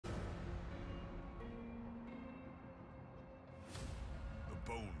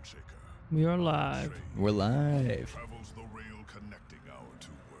We are live. We're live. Travels the rail connecting our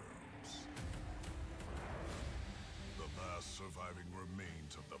two worlds. The vast surviving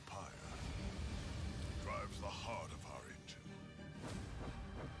remains of the pyre drives the heart of our engine.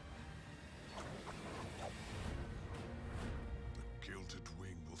 The gilded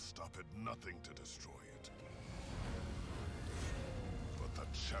wing will stop at nothing to destroy it. But the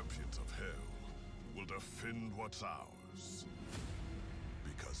champions of hell will defend what's ours.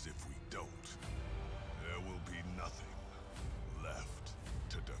 Because if we don't, there will be nothing left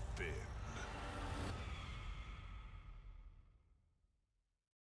to defend.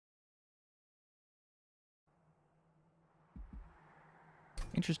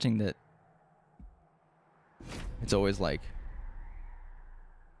 Interesting that it's always like,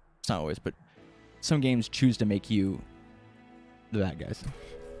 it's not always, but some games choose to make you the bad guys.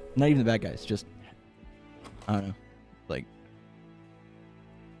 Not even the bad guys, just, I don't know, like,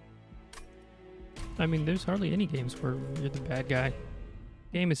 I mean, there's hardly any games where you're the bad guy.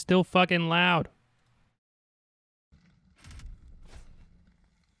 Game is still fucking loud.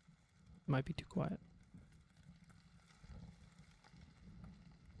 Might be too quiet.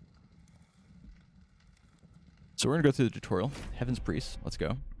 so we're gonna go through the tutorial. Heaven's Priest, let's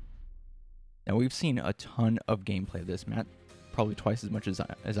go. Now we've seen a ton of gameplay of this, Matt, probably twice as much as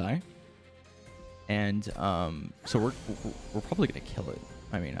I. And so we're probably gonna kill it.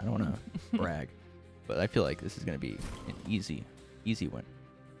 I mean, I don't want to brag, but I feel like this is gonna be an easy win.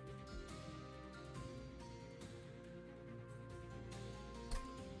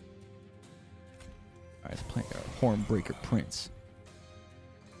 All right, let's play our Hornbreaker Prince.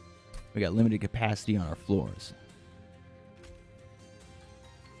 We got limited capacity on our floors.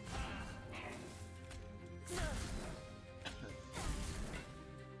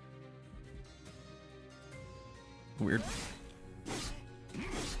 Weird.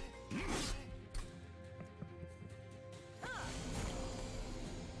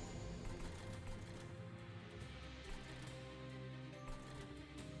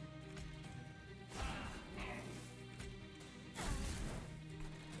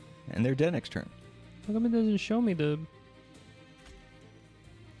 And they're dead next turn. How come it doesn't show me the...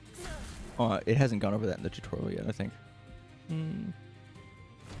 It hasn't gone over that in the tutorial yet, I think.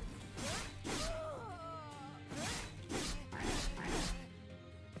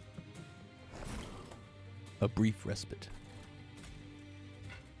 A brief respite.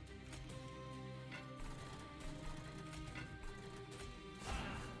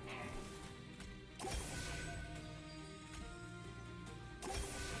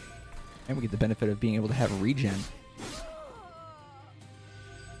 And we get the benefit of being able to have a regen.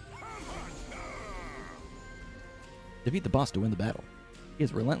 Defeat the boss to win the battle. He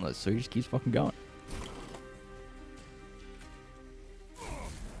is relentless, so he just keeps fucking going.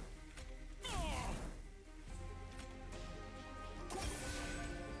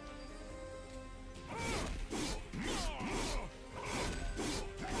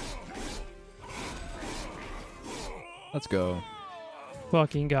 Let's go.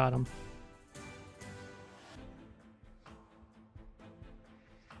 Fucking got him.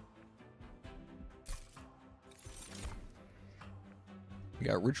 We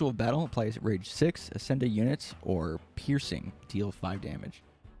got Ritual of Battle, applies Rage 6, Ascend a unit, or Piercing, deal 5 damage.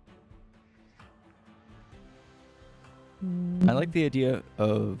 I like the idea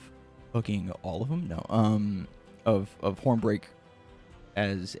of hooking all of them. No, of Hornbreak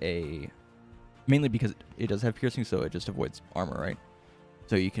as a... Mainly because it does have Piercing, so it just avoids armor, right?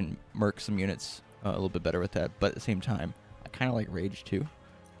 So you can merc some units a little bit better with that, but at the same time, I kind of like Rage too.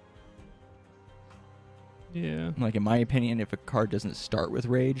 Yeah. Like, in my opinion, if a card doesn't start with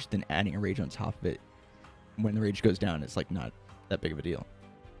Rage, then adding a Rage on top of it, when the Rage goes down, it's like not that big of a deal.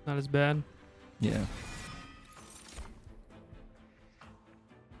 Not as bad. Yeah.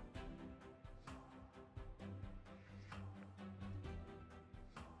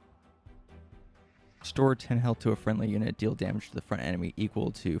 Restore 10 health to a friendly unit, deal damage to the front enemy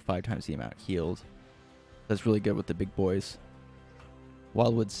equal to 5 times the amount healed. That's really good with the big boys.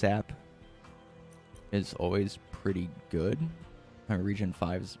 Wildwood Sap is always pretty good. Regen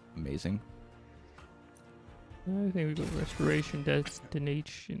 5 is amazing. I think we go Restoration,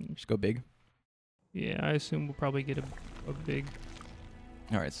 Destination. Just go big. Yeah, I assume we'll probably get a big...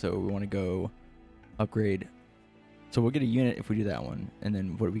 Alright, so we want to go upgrade. So we'll get a unit if we do that one. And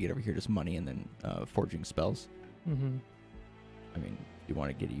then what do we get over here? Just money and then forging spells. Mm-hmm. I mean, you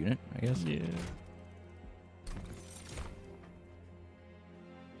want to get a unit, I guess? Yeah.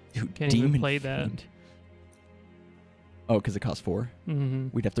 Dude, Can't Demon even play that. Fiend. Oh, because it costs 4? Mm-hmm.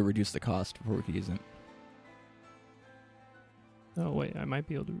 We'd have to reduce the cost before we could use it. Oh wait, I might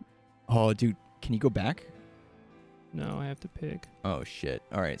be able to. Oh, dude, can you go back? No, I have to pick. Oh shit.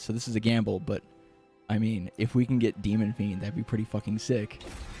 All right, so this is a gamble, but I mean, if we can get Demon Fiend, that'd be pretty fucking sick.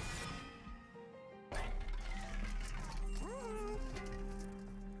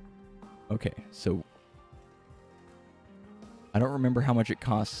 Okay, so I don't remember how much it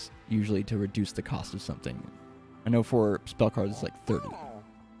costs usually to reduce the cost of something. I know for spell cards it's like 30.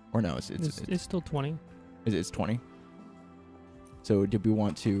 Or no, It's still 20. It's 20. So did we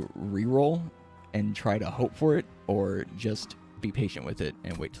want to re-roll and try to hope for it, or just be patient with it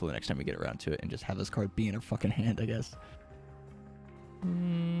and wait till the next time we get around to it and just have this card be in our fucking hand, I guess?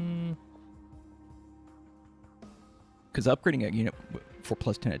 Because upgrading a unit for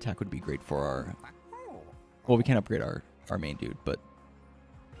plus 10 attack would be great for our... Well, we can't upgrade our main dude, but...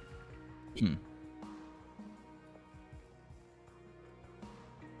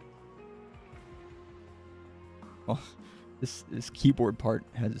 Well, this keyboard part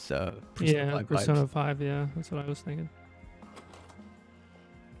has Persona 5 Persona vibes. 5, yeah. That's what I was thinking.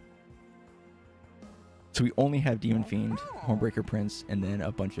 So we only have Demon Fiend, Hornbreaker Prince, and then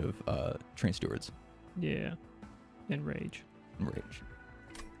a bunch of Train Stewards. Yeah. And Rage. Rage.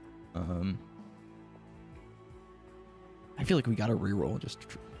 I feel like we gotta reroll and just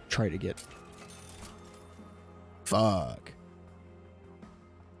try to get... Fuck.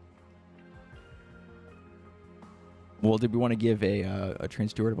 Well, did we want to give a Train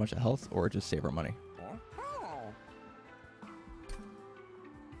Steward a bunch of health, or just save our money?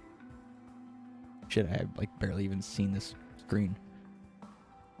 Shit, I have like barely even seen this screen.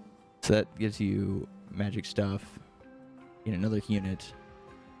 So that gives you magic stuff in another unit.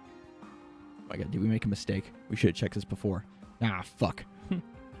 Oh my god, did we make a mistake? We should have checked this before. Ah, fuck.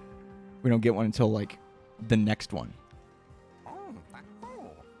 We don't get one until like the next one.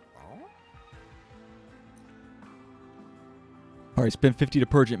 Alright, spend 50 to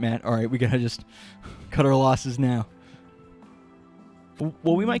purge it, Matt. Alright, we gotta just cut our losses now.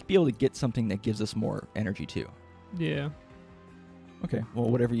 Well, we might be able to get something that gives us more energy, too. Yeah. Okay, well,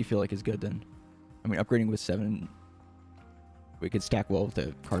 whatever you feel like is good, then. I mean, upgrading with 7... We could stack well with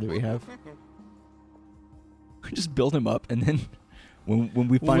the card that we have. Just build him up, and then when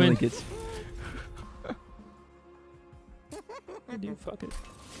we finally get... Dude, fuck it.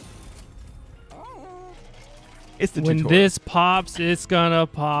 It's the When tutorial. this pops, it's gonna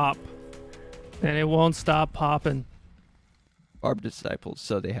pop. And it won't stop popping. Barb disciples,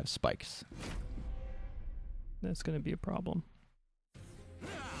 so they have spikes. That's gonna be a problem.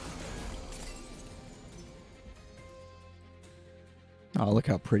 Oh, look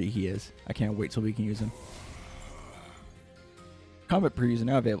how pretty he is. I can't wait till we can use him. Combat previews are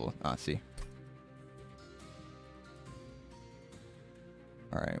now available. Ah, see.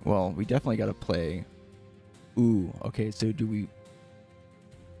 Alright, well, we definitely gotta play... Ooh, okay, so do we...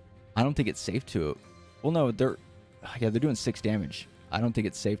 I don't think it's safe to... Well, no, they're doing 6 damage. I don't think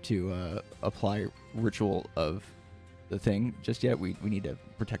it's safe to apply Ritual of the thing just yet. We need to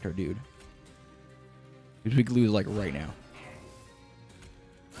protect our dude. Because we could lose, like, right now.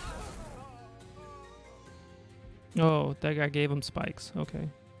 Oh, that guy gave him spikes. Okay.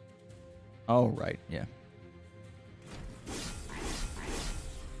 Oh, right, yeah.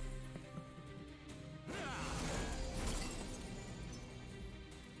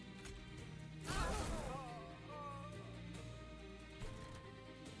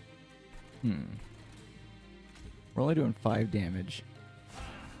 We're only doing 5 damage.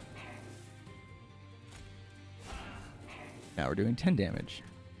 Now we're doing 10 damage.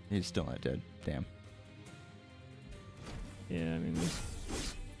 He's still not dead. Damn. Yeah, I mean...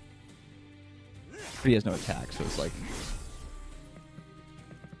 But he has no attack, so it's like...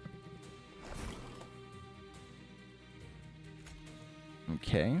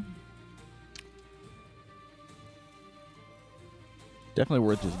 Okay. Definitely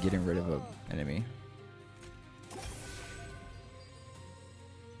worth just getting rid of an enemy.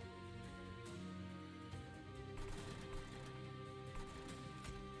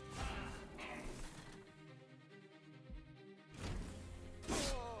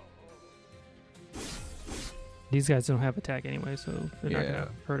 These guys don't have attack anyway, so they're not gonna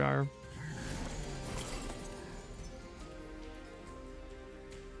hurt our...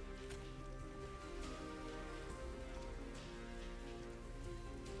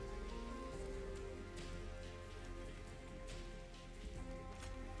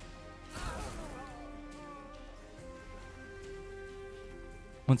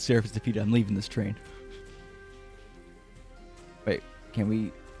 Once Seraph is defeated, I'm leaving this train. Wait, can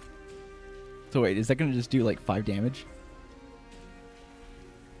we... So wait, is that going to just do like 5 damage?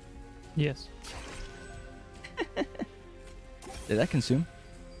 Yes. Did that consume?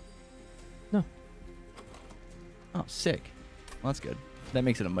 No. Oh, sick. Well, that's good. That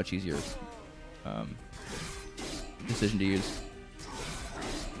makes it a much easier decision to use.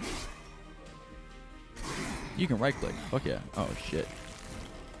 You can right click. Fuck yeah. Oh shit.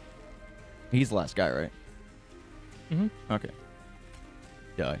 He's the last guy, right? Mm-hmm. Okay.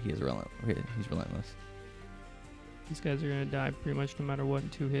 Yeah, he is relentless. Okay, he's relentless. These guys are gonna die pretty much no matter what in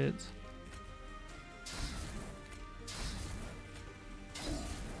 2 hits.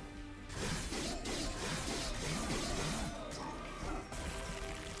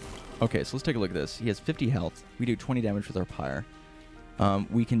 Okay, so let's take a look at this. He has 50 health. We do 20 damage with our pyre.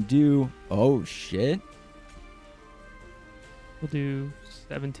 We can do... Oh, shit. We'll do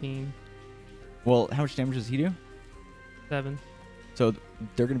 17. Well, how much damage does he do? 7. So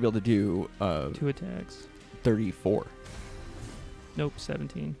they're going to be able to do 2 attacks. 34. Nope,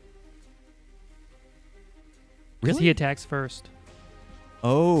 17. Because Really? he attacks first.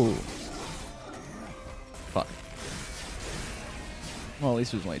 Oh. Fuck. Well, at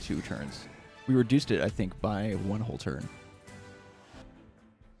least it was only 2 turns. We reduced it, I think, by 1 whole turn.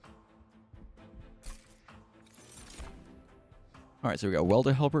 Alright, so we got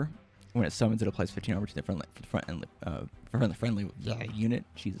Welder Helper. When it summons, it applies 15 armor to the friendly unit.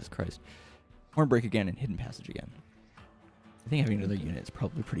 Jesus Christ. Hornbreak again and Hidden Passage again. I think having another unit is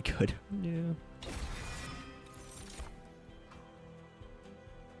probably pretty good. Yeah.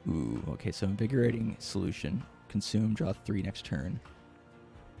 Ooh, okay, so Invigorating Solution. Consume, draw 3 next turn.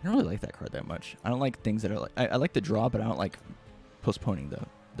 I don't really like that card that much. I don't like things that are like... I like the draw, but I don't like postponing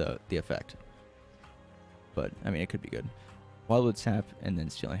the effect. But, I mean, it could be good. Wildwood Sap, and then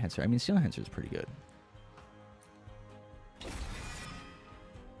Steel Enhancer. I mean, Steel Enhancer is pretty good.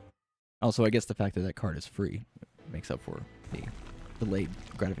 Also, I guess the fact that that card is free makes up for the delayed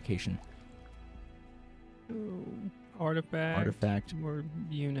gratification. Oh, artifact. Or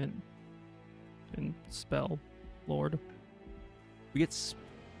unit. And spell. Lord. We get...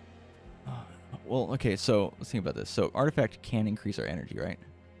 well, okay, so let's think about this. So, artifact can increase our energy, right?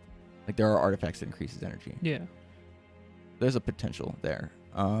 Like, there are artifacts that increases energy. Yeah. There's a potential there.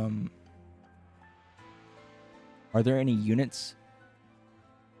 Are there any units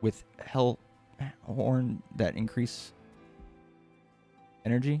with Hellhorn that increase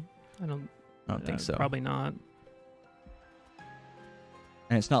energy? I don't think so. Probably not.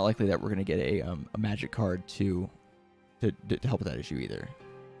 And it's not likely that we're going to get a magic card to help with that issue either.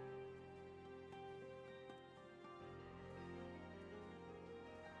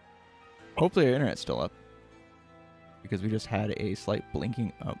 Hopefully our internet's still up, because we just had a slight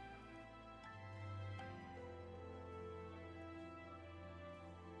blinking up.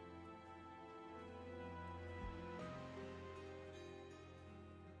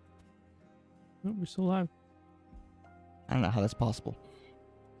 Oh, we're still alive. I don't know how that's possible.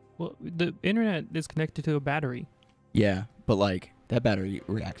 Well, the internet is connected to a battery. Yeah, but like that battery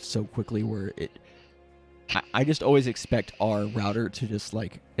reacts so quickly where it... I just always expect our router to just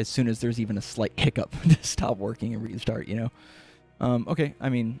like, as soon as there's even a slight hiccup, to stop working and restart, you know? Okay, I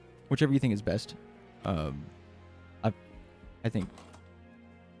mean, whichever you think is best. I think...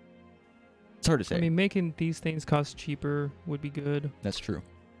 It's hard to say. I mean, making these things cost cheaper would be good. That's true.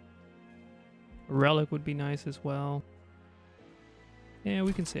 A relic would be nice as well. Yeah,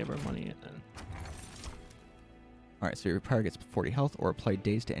 we can save our money then. Alright, so your pyre gets 40 health, or apply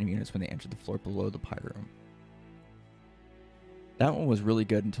daze to enemy units when they enter the floor below the pyre room. That one was really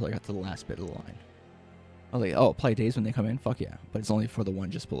good until I got to the last bit of the line. I was like, oh, apply daze when they come in? Fuck yeah. But it's only for the one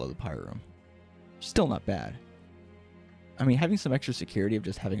just below the pyre room. Still not bad. I mean, having some extra security of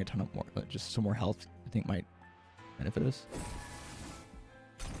just having a ton of more, just some more health, I think might benefit us.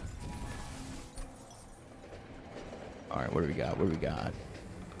 Alright, what do we got? What do we got?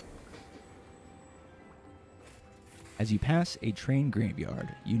 As you pass a train graveyard,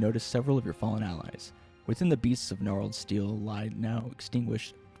 you notice several of your fallen allies. Within the beasts of gnarled steel lie now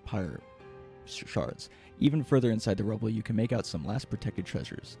extinguished pyre shards. Even further inside the rubble, you can make out some last protected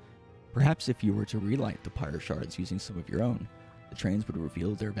treasures. Perhaps if you were to relight the pyre shards using some of your own, the trains would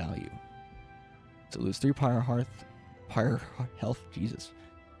reveal their value. So lose 3 pyre health, Jesus.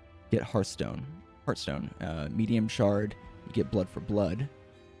 Get Hearthstone. Medium shard, you get blood for blood.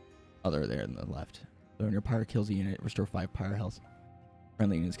 Oh, they're there on the left. So when your pyre kills a unit, restore 5 pyre health.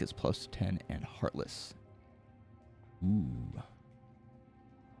 Friendly units gets plus 10 and Heartless. Ooh.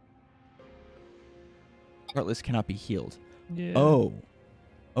 Heartless cannot be healed. Yeah. Oh.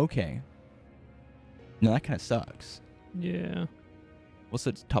 Okay. No, that kind of sucks. Yeah. What's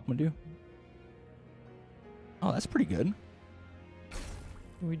the top one do? Oh, that's pretty good.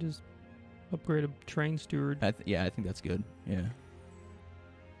 We just Upgrade a train steward. Yeah, I think that's good. Yeah.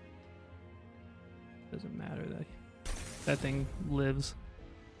 Doesn't matter that that thing lives.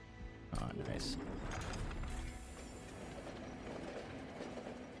 Oh, nice.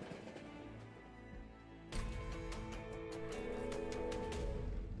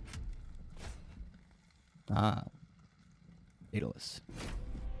 Ah. Fatalist.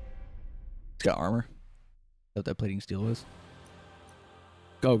 It's got armor. Is that what that plating steel was?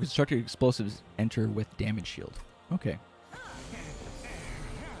 Oh, constructed explosives enter with damage shield. Okay.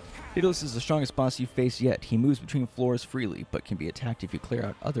 Fatalist is the strongest boss you face yet. He moves between floors freely, but can be attacked if you clear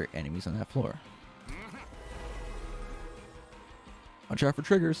out other enemies on that floor. Watch out for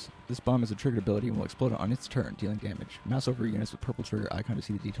triggers. This bomb has a triggered ability and will explode on its turn, dealing damage. Mouse over units with purple trigger icon to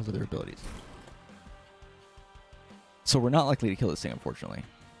see the details of their abilities. So we're not likely to kill this thing, unfortunately.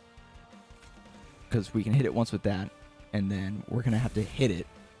 Because we can hit it once with that, and then we're going to have to hit it,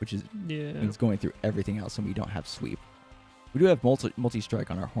 which is means going through everything else, and we don't have sweep. We do have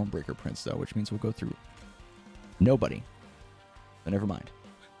multi-strike on our Hornbreaker Prince, though, which means we'll go through nobody. But never mind.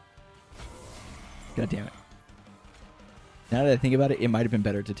 God damn it. Now that I think about it, it might have been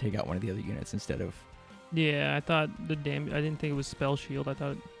better to take out one of the other units instead of... Yeah, I thought the damage... I didn't think it was spell shield. I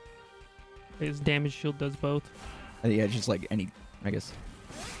thought his damage shield does both. Yeah, just like any... I guess...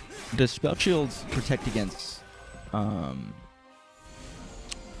 Does spell shields protect against...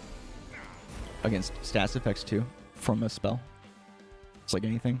 against stats effects, too? From a spell? It's like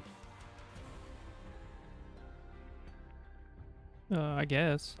anything? I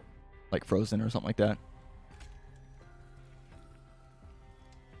guess. Like Frozen or something like that?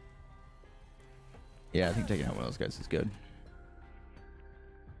 Yeah, I think taking out one of those guys is good.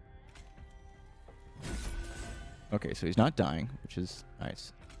 Okay, so he's not dying, which is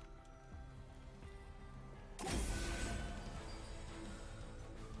nice.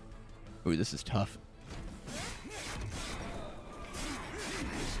 Ooh, this is tough.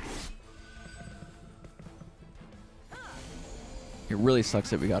 It really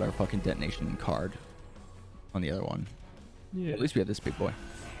sucks that we got our fucking detonation card on the other one. Yeah. At least we have this big boy.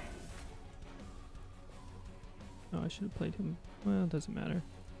 Oh, I should have played him. Well, it doesn't matter.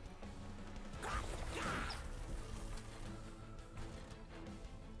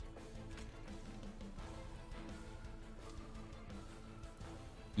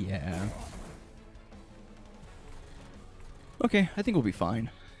 Yeah. Okay, I think we'll be fine.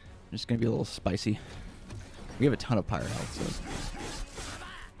 Just gonna be a little spicy. We have a ton of pyre health, so...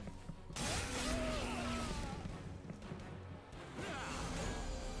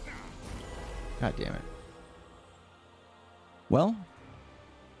 God damn it. Well,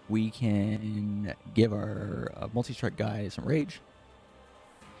 we can give our multi-strike guy some rage.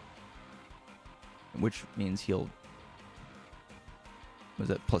 Which means he'll... Was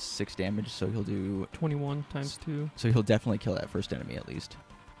that plus 6 damage? So he'll do... 21 times 2. So he'll definitely kill that first enemy at least.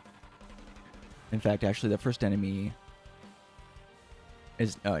 In fact, actually, that first enemy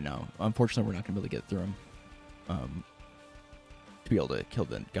is... Oh, no. Unfortunately, we're not going to be able to get through him. To be able to kill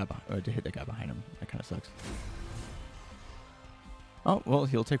the guy or to hit the guy behind him. That kind of sucks. Oh, well,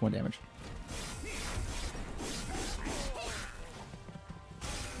 he'll take 1 damage.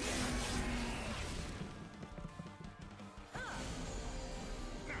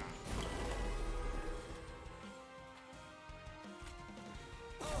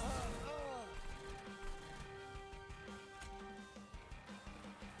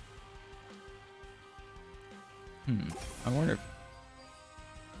 I wonder if...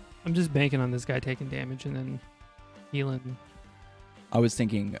 I'm just banking on this guy taking damage and then healing. I was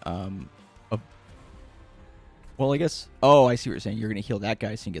thinking of... Well, I guess... Oh, I see what you're saying. You're going to heal that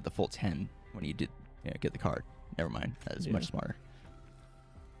guy so you can get the full 10 when you get the card. Never mind. That is much smarter.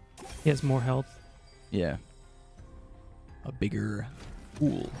 He has more health. Yeah. A bigger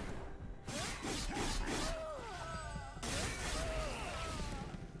pool.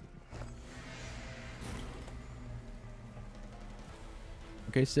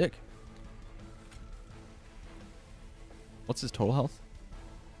 Okay, sick. What's his total health?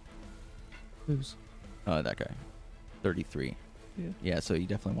 Who's? That guy. 33. Yeah. Yeah, so you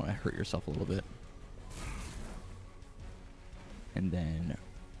definitely want to hurt yourself a little bit. And then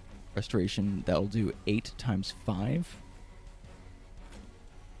restoration, that'll do 8 times 5.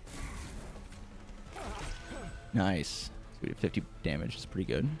 Nice. So we did 50 damage. It's pretty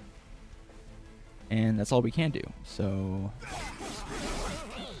good. And that's all we can do. So...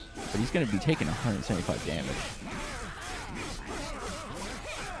 But he's going to be taking 175 damage.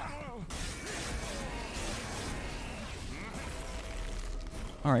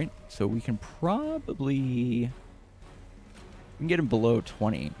 Alright, so we can probably can get him below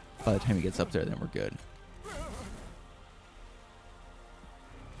 20. By the time he gets up there, then we're good.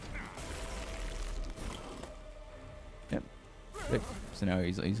 Yep. Good. So now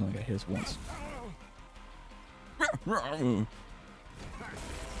he's only got to hit us once.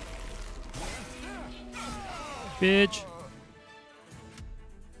 Bitch.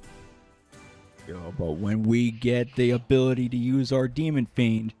 Yo, but when we get the ability to use our Demon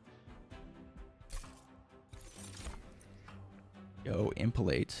Fiend. Yo,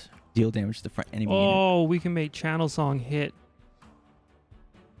 Impalate. Deal damage to the front enemy unit. Oh, we can make Channel Song hit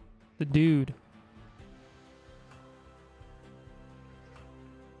the dude.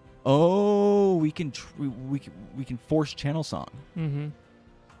 Oh, we can force Channel Song. Mm-hmm.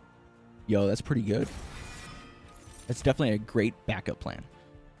 Yo, that's pretty good. That's definitely a great backup plan.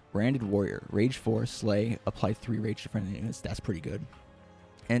 Branded Warrior, Rage 4, Slay, apply 3 rage to friendly units. That's pretty good.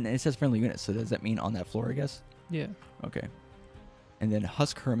 And it says friendly units, so does that mean on that floor, I guess? Yeah. Okay. And then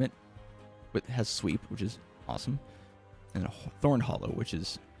Husk Hermit has Sweep, which is awesome. And Thorn Hollow, which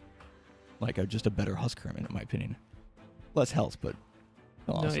is like just a better Husk Hermit, in my opinion. Less health, but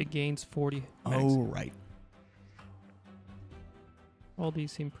awesome. No, it gains 40. max. Oh, right. All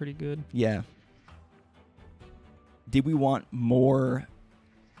these seem pretty good. Yeah. Did we want more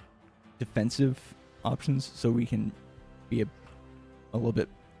defensive options so we can be a little bit,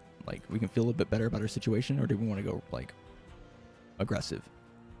 like, we can feel a little bit better about our situation, or do we want to go, like, aggressive?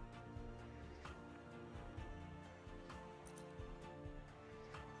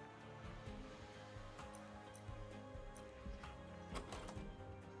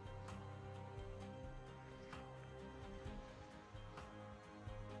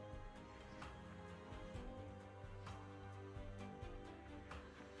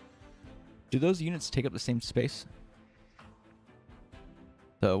 Do those units take up the same space?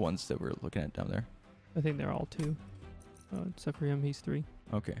 The ones that we're looking at down there? I think they're all 2. Except for him, he's 3.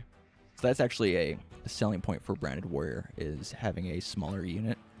 Okay. So that's actually a selling point for Branded Warrior, is having a smaller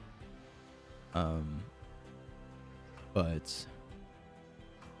unit. But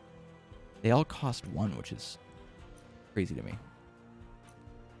they all cost 1, which is crazy to me.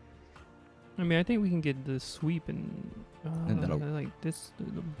 I mean, I think we can get the sweep and that'll- like this.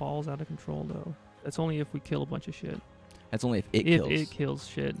 The ball's out of control though. That's only if we kill a bunch of shit. That's only if it If kills. it kills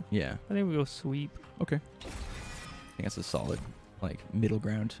shit. Yeah. I think we go sweep. Okay. I think that's a solid, like, middle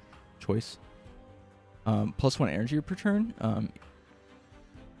ground choice. +1 energy per turn.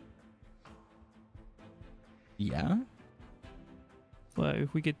 Yeah. Well,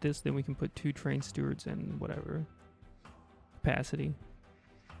 if we get this, then we can put 2 train stewards and whatever capacity.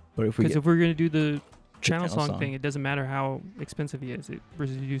 But if we Because get if we're gonna do the channel Channel song Song. thing, it doesn't matter how expensive he is. It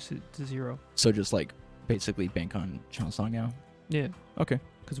reduces it to 0. so just like basically bank on Channel Song now. Yeah, Okay.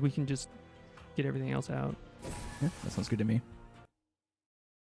 because we can just get everything else out. Yeah, that sounds good to me.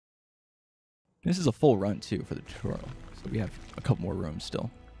 This is a full run too for the tutorial, so we have a couple more rooms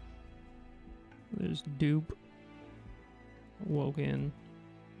still. There's dupe. Awoken.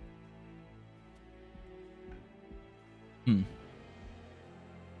 I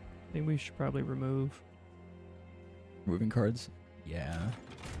think we should probably remove. Moving cards. Yeah.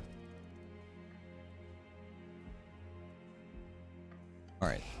 All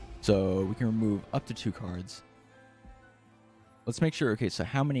right. So we can remove up to 2 cards. Let's make sure. Okay, so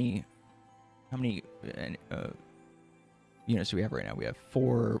how many units do we have right now? We have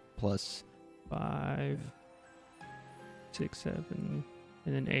 4 plus 5, 6, 7,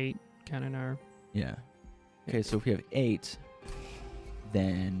 and then 8. Counting our. Yeah. Okay, so if we have 8,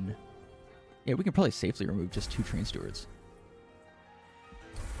 then yeah, we can probably safely remove just 2 train stewards.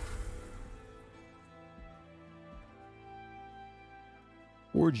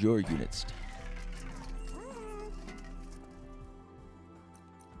 Forge your units.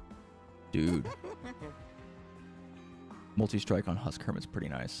 Dude. Multi-strike on Husk Hermit's pretty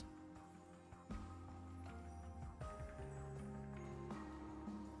nice.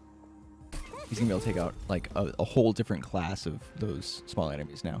 He's gonna be able to take out like a whole different class of those small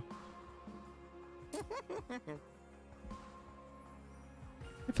enemies now. I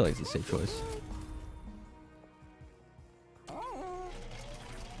feel like it's a safe choice.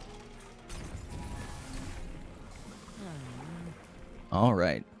 All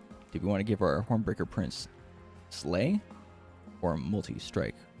right. Do we want to give our Hornbreaker Prince Slay or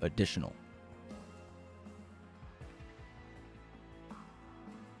multi-strike additional?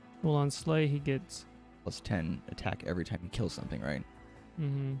 Well, on Slay, he gets. +10 attack every time he kills something, right?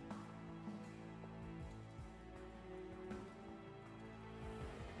 Mm-hmm.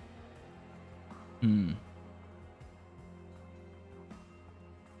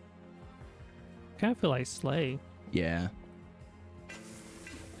 Kind of feel like Slay. Yeah.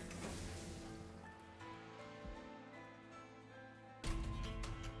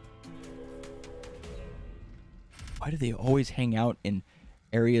 Why do they always hang out in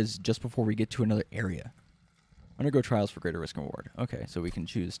areas just before we get to another area? Undergo trials for greater risk and reward. Okay, so we can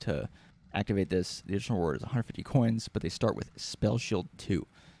choose to activate this. The additional reward is 150 coins, but they start with Spell Shield 2.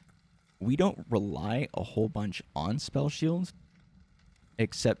 We don't rely a whole bunch on Spell Shields,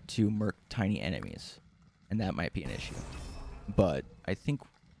 except to murk tiny enemies. And that might be an issue. But I think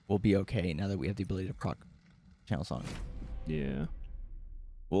we'll be okay now that we have the ability to proc Channel Song. Yeah.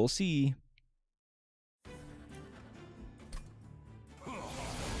 We'll see.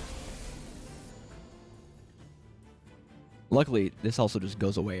 Luckily, this also just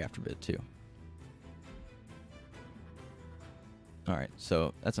goes away after a bit, too. Alright,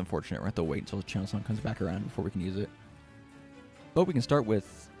 so that's unfortunate. We're going to have to wait until the Channel Song comes back around before we can use it. But we can start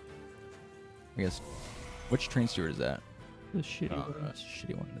with, I guess, which train steward is that? The shitty one. That's a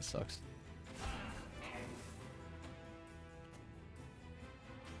shitty one. That sucks.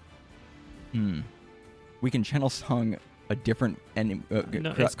 We can Channel Song a different enemy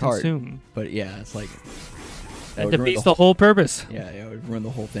No, it's card. consume. But yeah, it's like... That defeats the whole purpose. Yeah, it would ruin the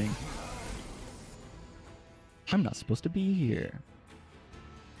whole thing. I'm not supposed to be here.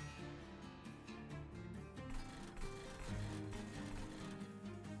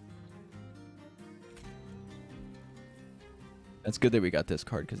 That's good that we got this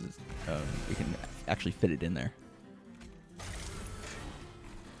card because we can actually fit it in there.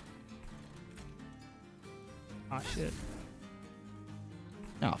 Ah, shit.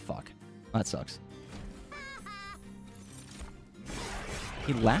 Oh, fuck. That sucks.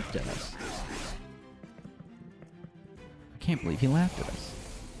 He laughed at us. I can't believe he laughed at us.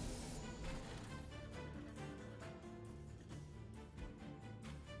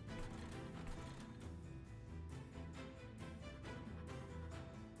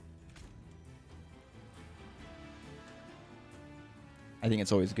 I think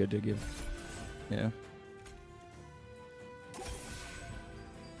it's always good to give. Yeah.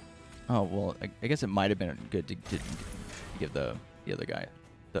 Oh, well, I guess it might have been good to give the other guy,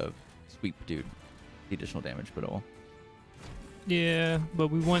 the sweep dude, the additional damage, but oh well. Yeah, but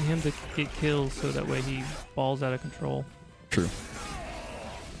we want him to get kills so that way he falls out of control. True.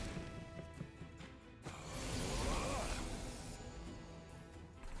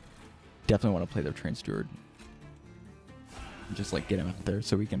 Definitely want to play the train steward. Just like get him out there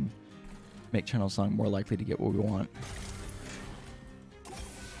so we can make Channel Song more likely to get what we want.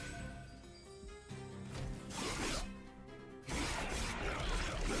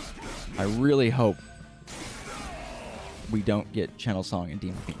 I really hope we don't get Channel Song and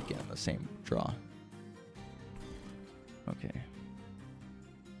Demon Fiend again in the same draw. Okay.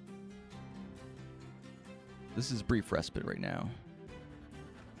 This is brief respite right now.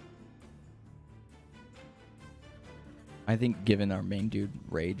 I think given our main dude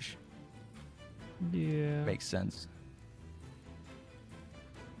Rage, Yeah. makes sense.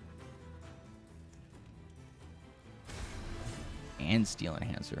 And Steel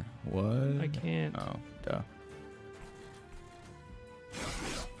Enhancer. What? I can't. Oh, duh.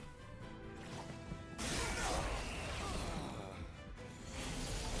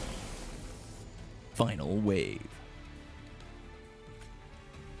 Final wave.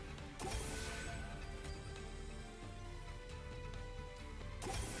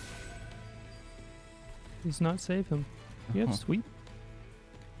 Does not save him. You have sweep?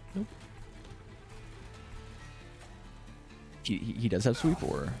 Nope. He does have sweep,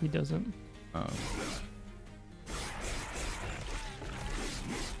 or He doesn't. oh.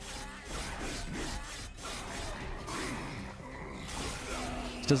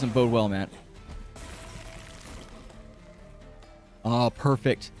 This doesn't bode well, Matt. Oh,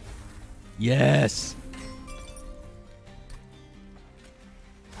 perfect. Yes.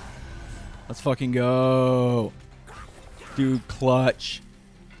 Let's fucking go. Dude, clutch.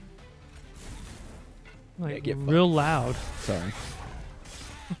 Like, get real loud. Sorry.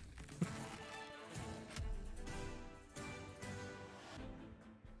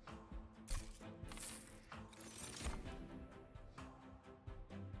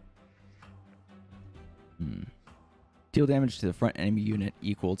 Deal damage to the front enemy unit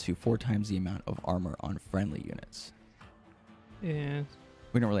equal to 4 times the amount of armor on friendly units. Yeah.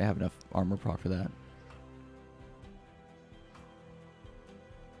 We don't really have enough armor proc for that.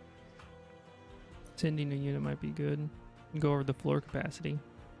 Sending a unit might be good. Go over the floor capacity.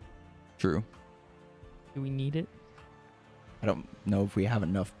 True. Do we need it? I don't know if we have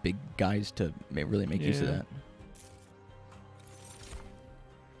enough big guys to really make use of Yeah. that.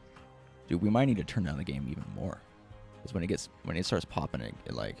 Dude, we might need to turn down the game even more. Because when it starts popping, it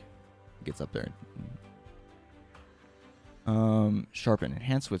gets up there. Sharpen.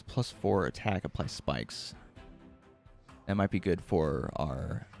 Enhance with +4 attack, apply spikes. That might be good for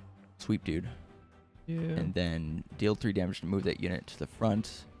our sweep dude. Yeah. And then deal 3 damage to move that unit to the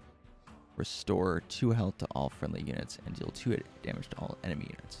front. Restore 2 health to all friendly units and deal 2 damage to all enemy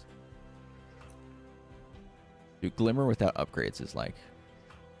units. Dude, Glimmer without upgrades is like,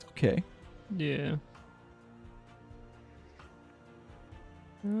 it's okay. Yeah.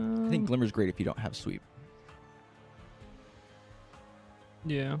 I think Glimmer's great if you don't have sweep.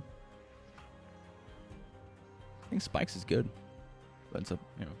 Yeah. I think Spikes is good. But it's a,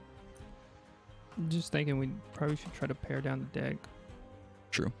 you know. Just thinking we probably should try to pare down the deck.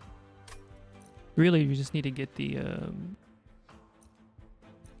 True. Really, you just need to get the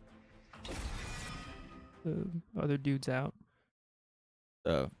other dudes out.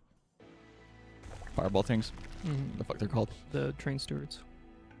 Fireball things. Mm-hmm. The fuck they're called? The train stewards.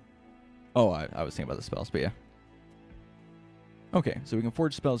 Oh, I was thinking about the spells, but yeah. Okay, so we can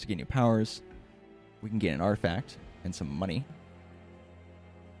forge spells to gain new powers. We can gain an artifact and some money.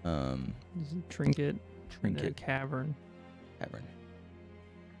 This is a trinket. And then a cavern. Cavern.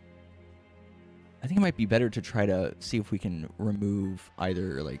 I think it might be better to try to see if we can remove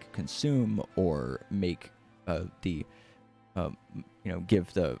either like consume or make give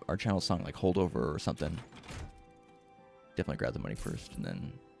our channel song like holdover or something. Definitely grab the money first and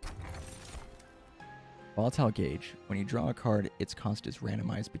then volatile gauge. When you draw a card, its cost is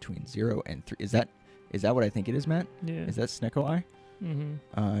randomized between 0 and 3. Is that what I think it is, Matt? Yeah. Is that Snecko Eye?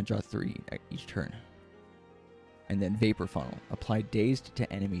 Mm-hmm. Draw 3 at each turn. And then Vapor Funnel. Apply dazed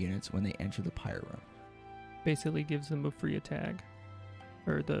to enemy units when they enter the pyre room. Basically gives them a free attack.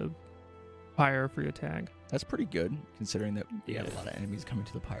 Or the pyre free attack. That's pretty good, considering that we have a lot of enemies coming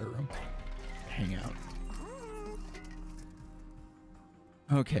to the pyre room. Hang out.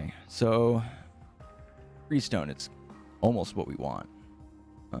 Okay, so Freestone, it's almost what we want.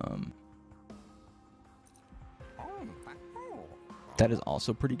 That is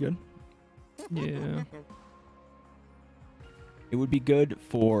also pretty good. Yeah. It would be good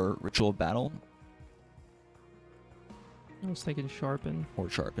for Ritual Battle. I was thinking sharpen. Or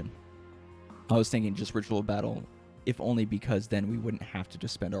Sharpen. I was thinking just Ritual Battle, if only because then we wouldn't have to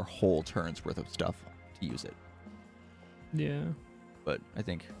just spend our whole turn's worth of stuff to use it. Yeah. But I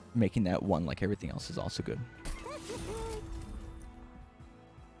think making that one like everything else is also good.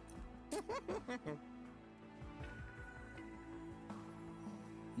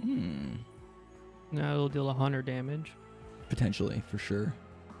 Now it'll deal 100 damage. Potentially, for sure.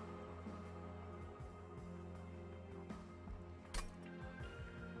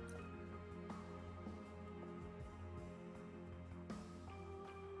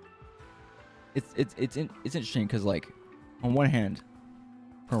 It's interesting because, like, on one hand,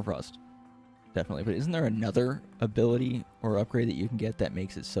 Permafrost, definitely, but isn't there another ability or upgrade that you can get that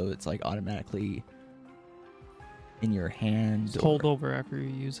makes it so it's like automatically in your hand? Hold over after you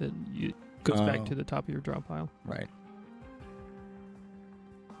use it. It goes back to the top of your draw pile. Right.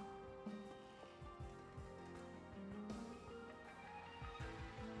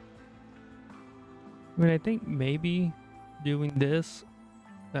 I mean, I think maybe doing this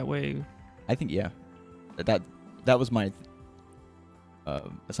that way. I think yeah, that was my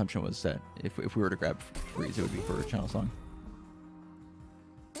assumption, was that if we were to grab freeze, it would be for a channel song.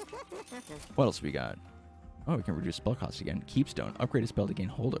 What else we got? Oh, we can reduce spell cost again. Keepstone, upgrade a spell to gain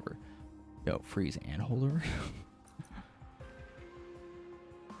holdover. Yo, freeze and holdover.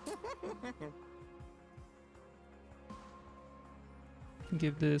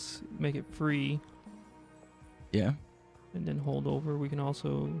 Give this, make it free. Yeah. And then hold over. We can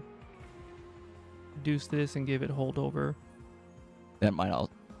also reduce this and give it hold over. That might all.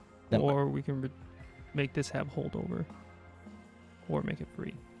 Or we can make this have holdover. Or make it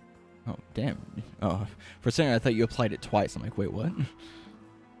free. Oh, damn. Oh, for a second I thought you applied it twice. I'm like, wait, what?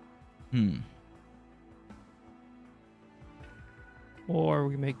 Or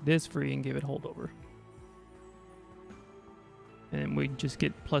we make this free and give it holdover. And we just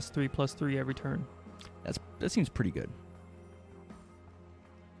get +3/+3 every turn. That seems pretty good.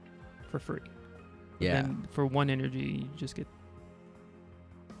 For free. Yeah. And for 1 energy, you just get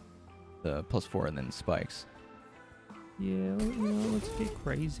The +4 and then spikes. Yeah, let's get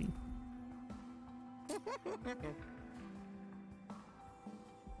crazy.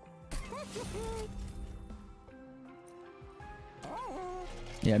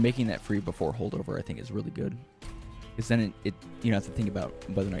 Yeah, making that free before holdover I think is really good. Because then it you don't have to think about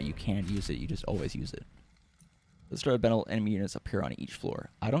whether or not you can use it, you just always use it. The start of battle, enemy units appear on each floor.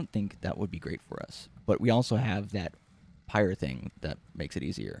 I don't think that would be great for us. But we also have that pyre thing that makes it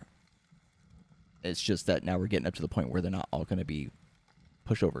easier. It's just that now we're getting up to the point where they're not all going to be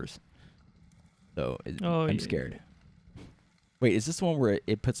pushovers. So I'm scared. Wait, is this the one where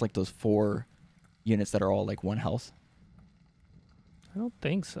it puts like those 4 units that are all like 1 health? I don't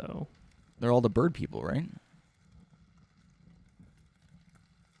think so. They're all the bird people, right?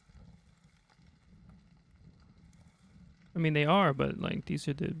 I mean, they are, but like these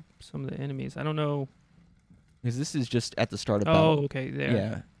are some of the enemies. I don't know. Because this is just at the start of Oh, battle. okay, there.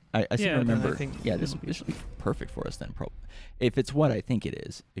 Yeah. I seem Yeah, to then I remember. think Yeah, this it'll be should be perfect for us then. If it's what I think it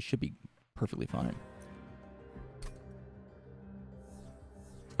is, it should be perfectly fine.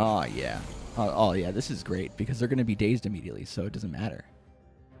 Oh, yeah. Oh, yeah, this is great because they're going to be dazed immediately, so it doesn't matter.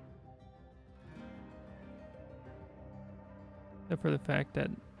 Except for the fact that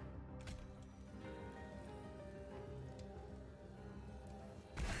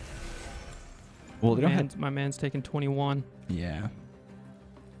Well, they don't have... my man's taking 21. Yeah.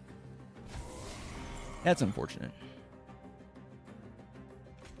 That's unfortunate.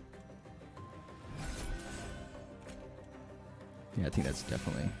 Yeah, I think that's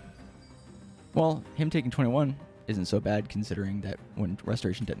definitely... Well, him taking 21 isn't so bad considering that when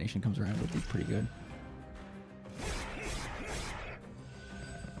Restoration Detonation comes around, it'll be pretty good.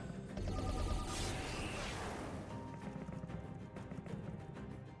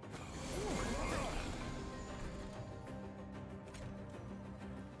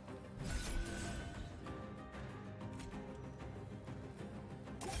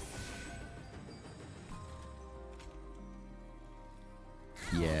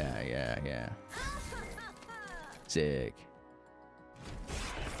 Yeah. Sick.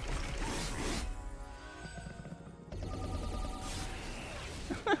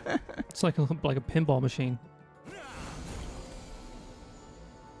 It's like a pinball machine.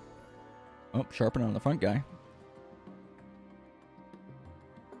 Oh, sharpen on the front guy.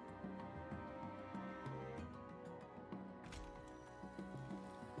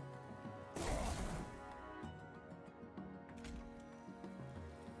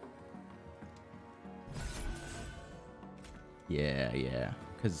 Yeah.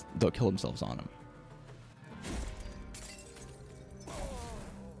 Because they'll kill themselves on him.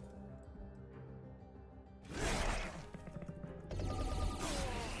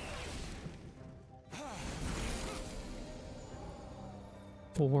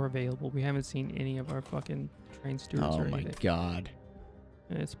 Four available. We haven't seen any of our fucking train stewards Oh or my anything. god.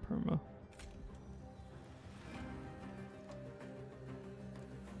 And it's perma.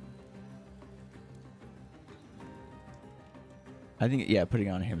 I think, yeah, putting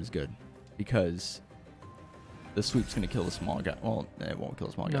it on him is good. Because the sweep's going to kill the small guy. Well, it won't kill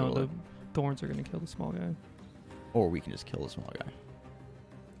the small guy. No, will the it? thorns are gonna kill the small guy. Or we can just kill the small guy.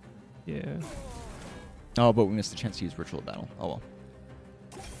 Yeah. Oh, but we missed the chance to use Ritual Battle. Oh well.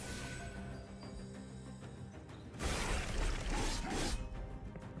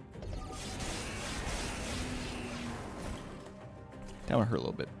 That would hurt a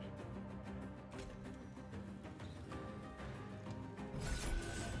little bit.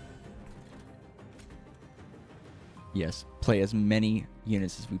 Yes, play as many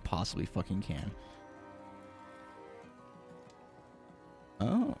units as we possibly fucking can.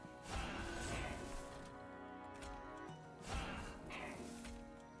 Oh.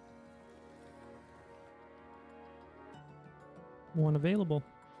 One available.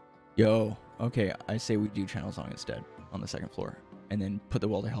 Yo, okay, I say we do Channel Song instead on the 2nd floor. And then put the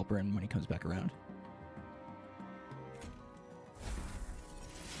Welder Helper in when he comes back around.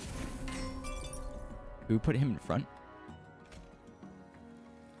 Do we put him in front?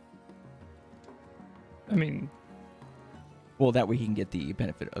 I mean, Well, that way he can get the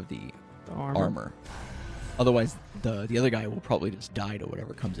benefit of the the armor. armor. Otherwise, the other guy will probably just die to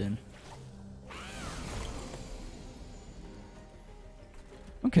whatever comes in.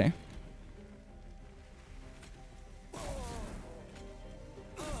 Okay.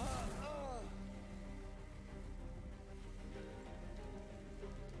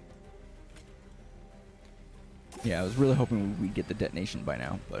 Yeah, I was really hoping we'd get the detonation by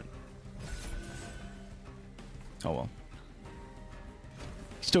now, but... Oh well.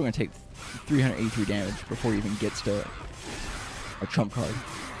 He's still gonna take 383 damage before he even gets to a trump card.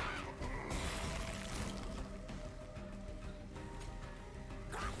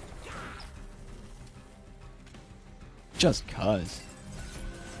 Just cuz.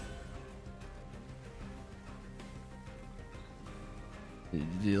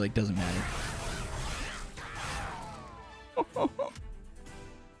 It like doesn't matter.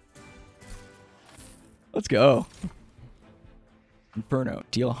 Let's go. Inferno.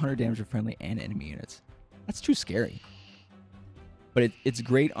 Deal 100 damage to friendly and enemy units. That's too scary. But it's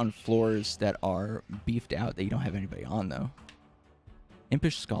great on floors that are beefed out that you don't have anybody on, though.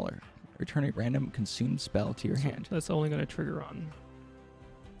 Impish Scholar. Return a random consumed spell to your So hand. that's only going to trigger on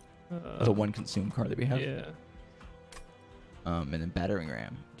The one consumed card that we have. Yeah. And then battering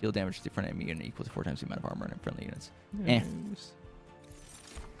ram. Deal damage to the front enemy unit equal to 4 times the amount of armor in friendly units. Nice.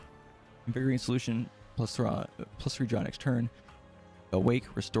 Invigorating solution plus 3 draw next turn.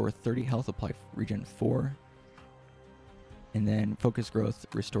 Awake, restore 30 health, apply regen 4. And then focus growth,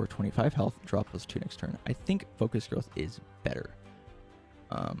 restore 25 health, draw +2 next turn. I think focus growth is better.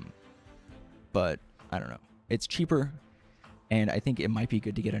 But I don't know. It's cheaper, and I think it might be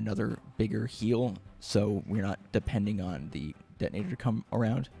good to get another bigger heal, so we're not depending on the detonator to come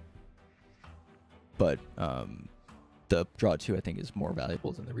around. But the draw 2 I think is more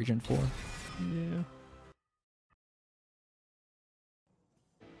valuable than the regen 4. Yeah.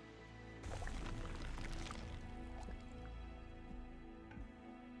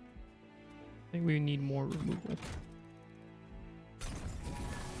 I think we need more removal.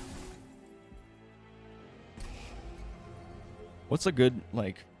 What's a good,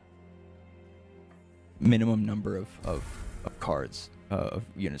 like, minimum number of cards, of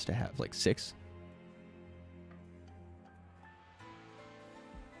units to have? Like 6?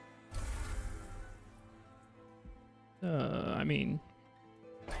 I mean,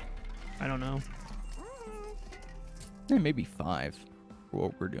 I don't know. Yeah, maybe 5 for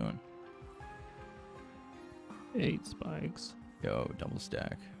what we're doing. 8 spikes. Yo, double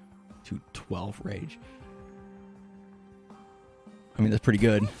stack. 212 rage. I mean, that's pretty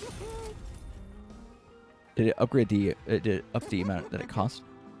good. Did it upgrade did it up the amount that it cost?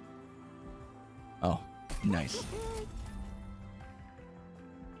 Oh, nice.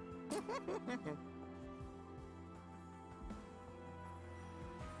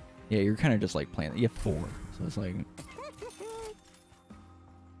 Yeah, you're kind of just like playing. You have 4, so it's like.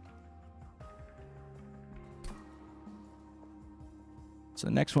 So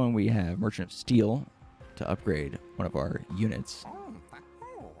the next one we have Merchant of Steel to upgrade one of our units.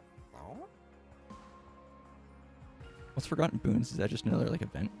 What's Forgotten Boons? Is that just another like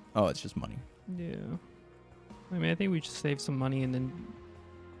event? Oh, it's just money. Yeah. I mean, I think we should save some money and then.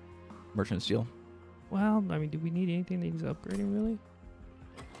 Merchant of Steel. Well, I mean, do we need anything that needs upgrading really?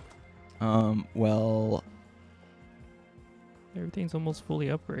 Well, Everything's almost fully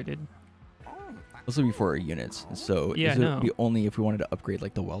upgraded. this will be for our units. So Yeah, this would I know. be only if we wanted to upgrade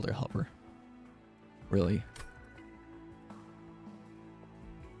like the welder helper. Really?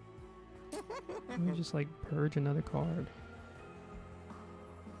 Let me just like purge another card.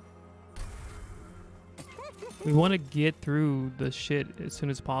 We want to get through the shit as soon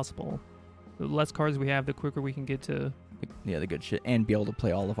as possible. The less cards we have, the quicker we can get to. Yeah, the good shit. And be able to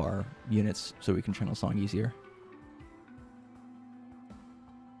play all of our units so we can channel song easier.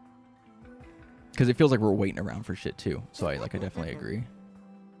 Because it feels like we're waiting around for shit too. So I definitely agree.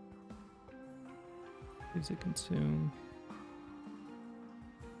 Is it consume?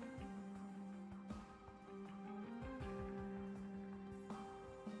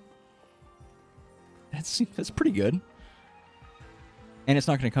 That's pretty good. And it's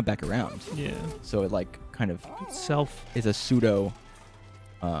not going to come back around. Yeah. So it like kind of Self. is a pseudo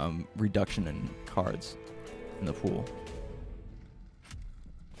reduction in cards in the pool.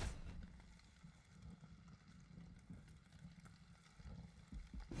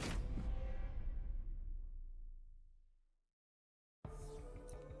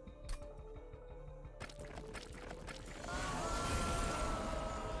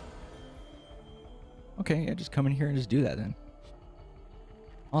 Okay, yeah, just come in here and just do that then.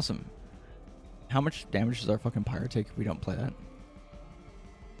 Awesome. How much damage does our fucking pyre take if we don't play that?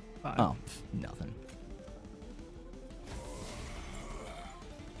 5. Oh, nothing.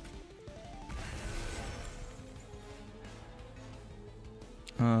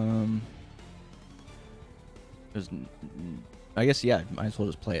 There's, I guess, yeah, might as well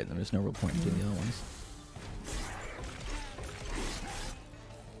just play it. There's no real point in doing the other ones.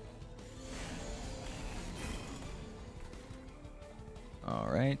 All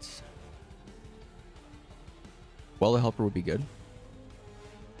right. Well, the helper would be good.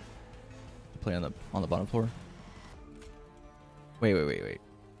 To play on the bottom floor. Wait.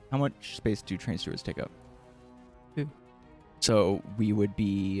 How much space do train stewards take up? 2. So we would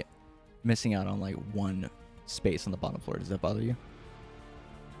be missing out on like 1 space on the bottom floor. Does that bother you?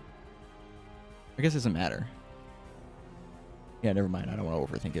 I guess it doesn't matter. Yeah, never mind. I don't want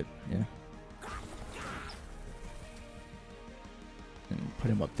to overthink it. Yeah. And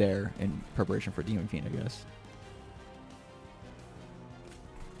put him up there in preparation for Demon Fiend, I guess.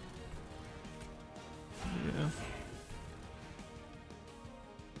 Yeah.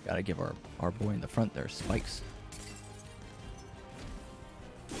 Gotta give our boy in the front there spikes.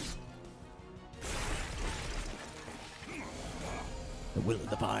 The will of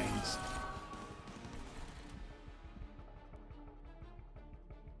the vines.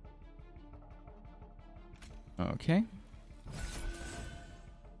 Okay.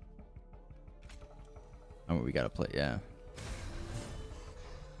 Oh, we gotta play, yeah.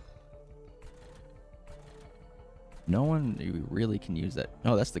 No one really can use that.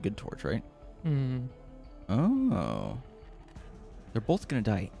 Oh, that's the good torch, right? Hmm. Oh. They're both gonna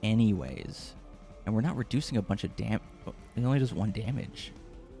die anyways. And we're not reducing a bunch of it only does 1 damage.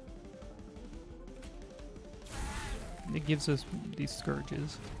 It gives us these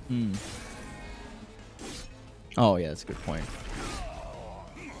scourges. Hmm. Oh, yeah, that's a good point.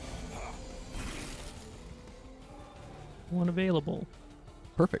 One available.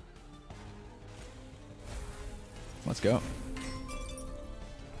 Perfect. Let's go.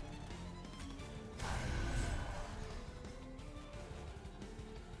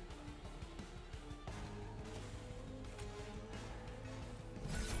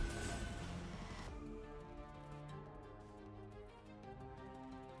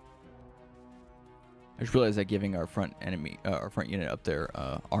 I just realized that giving our front unit up there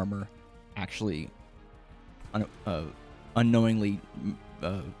armor actually unknowingly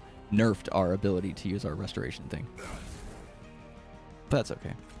nerfed our ability to use our restoration thing. But that's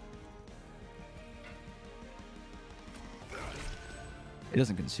okay. It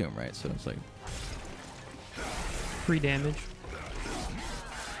doesn't consume, right? So it's like Free damage.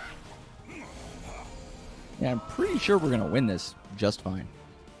 yeah, I'm pretty sure we're gonna win this just fine.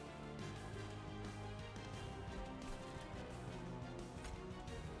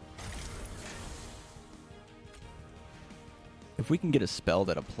 If we can get a spell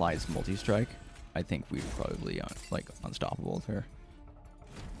that applies multi-strike, I think we'd probably be like unstoppable here.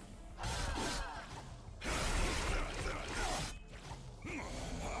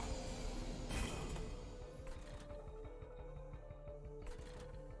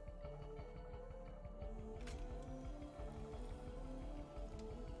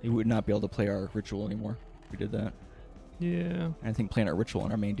 We would not be able to play our ritual anymore if we did that. Yeah. And I think playing our ritual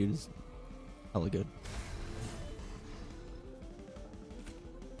on our main dude is hella good.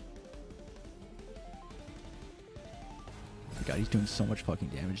 God, he's doing so much fucking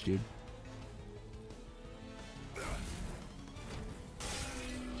damage, dude.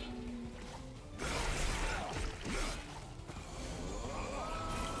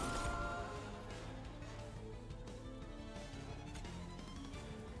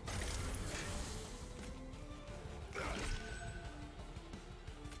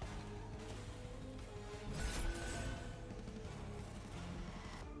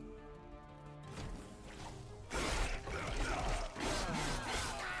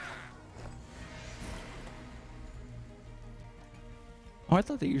 Oh, I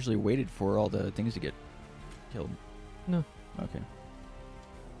thought they usually waited for all the things to get killed. No. Okay.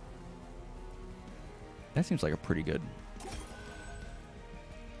 That seems like a pretty good thing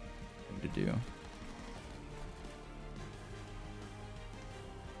to do.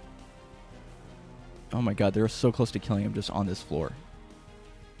 Oh my god, they were so close to killing him just on this floor.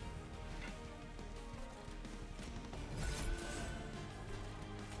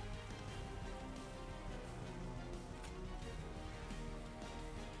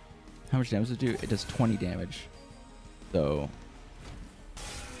 How much damage does it do? It does 20 damage. So...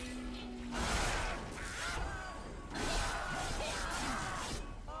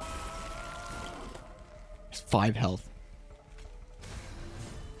 it's 5 health.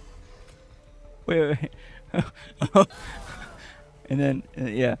 Wait. And then,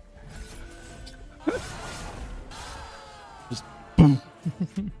 yeah. Just boom.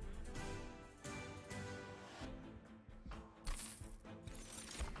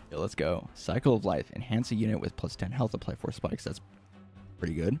 Yo, let's go. Cycle of Life. Enhance a unit with plus 10 health. Apply 4 spikes. That's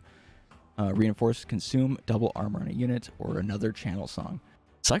pretty good. Reinforce. Consume double armor on a unit or another channel song.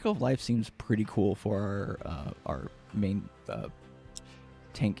 Cycle of Life seems pretty cool for our main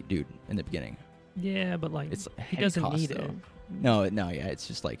tank dude in the beginning. Yeah, but like It's he doesn't cost, need though. it. No, yeah, it's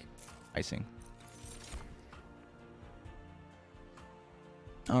just like icing.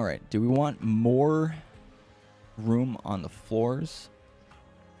 All right. Do we want more room on the floors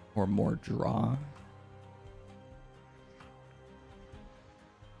or more draw?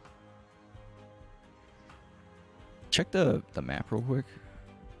 Check the map real quick.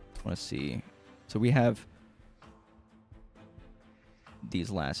 I want to see. So we have these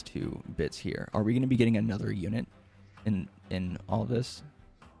last 2 bits here. Are we going to be getting another unit in all of this,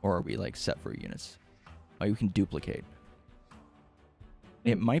 or are we like set for units? Oh, you can duplicate.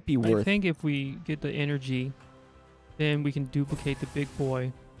 It might be worth. I think if we get the energy, then we can duplicate the big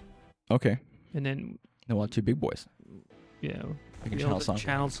boy, Okay. and then Then we'll have 2 big boys. yeah, I can Be channel able to song.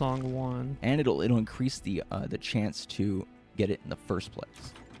 channel song 1. And it'll increase the chance to get it in the first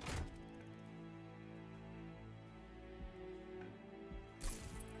place.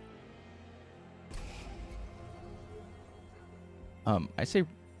 I say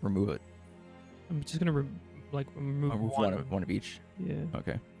remove it. I'm just gonna remove Remove one. one of each. Yeah.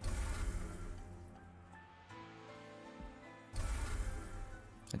 Okay. I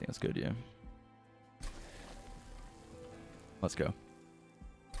think that's good, yeah. Let's go.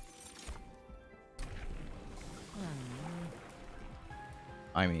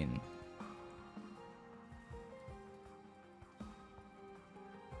 I mean,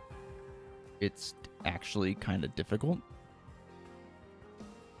 it's actually kind of difficult.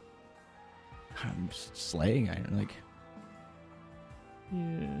 I'm slaying. I like.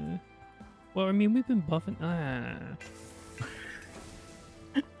 Yeah. Well, I mean, we've been buffing.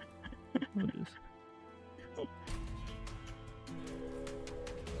 We'll just-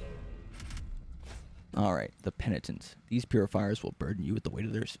 All right, the penitent. These purifiers will burden you with the weight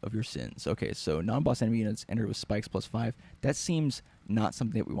of your sins. Okay, so non-boss enemy units enter with spikes +5. That seems not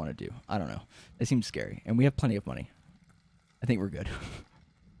something that we want to do. I don't know. It seems scary, and we have plenty of money. I think we're good.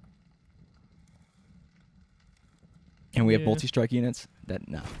 And we have Yeah. multi-strike units. That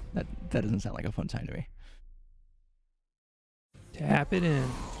doesn't sound like a fun time to me. Tap it in.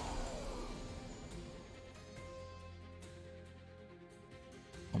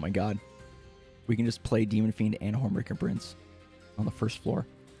 Oh my god. We can just play Demon Fiend and Hornbreaker Prince on the first floor.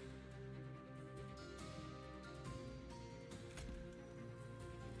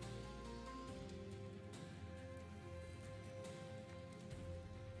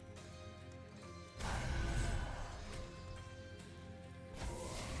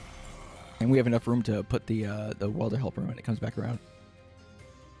 And we have enough room to put the welder helper when it comes back around.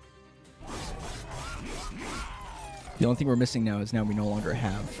 The only thing we're missing now is we no longer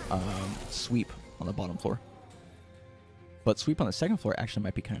have sweep on the bottom floor. But sweep on the second floor actually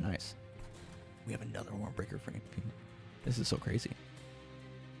might be kind of nice. We have another Wormbreaker frame. This is so crazy.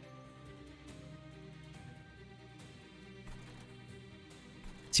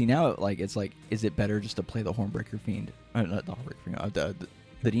 See, now it's like, is it better just to play the Hornbreaker Fiend? Not the Hornbreaker Fiend.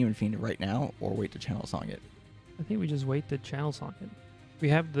 The Demon Fiend right now, or wait to channel song it? I think we just wait to channel song it. We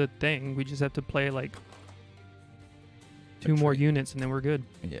have the thing. We just have to play like 2 more units, and then we're good.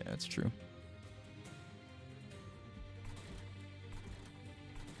 Yeah, that's true.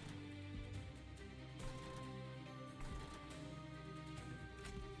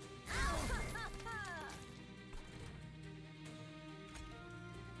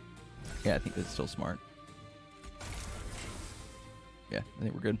 Yeah, I think that's still smart. Yeah, I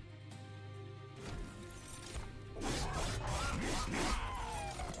think we're good.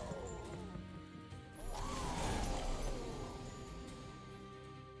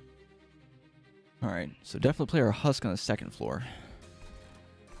 Alright, so definitely play our Husk on the second floor.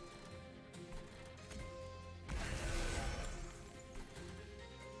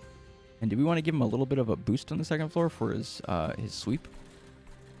 And do we want to give him a little bit of a boost on the second floor for his sweep?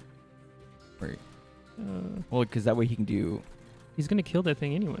 Or, well, because that way he can do... He's gonna kill that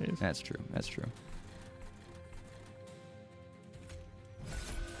thing anyways. That's true. That's true.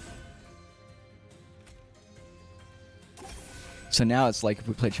 So now it's like if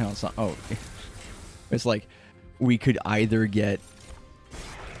we play channel song... Oh, it's like we could either get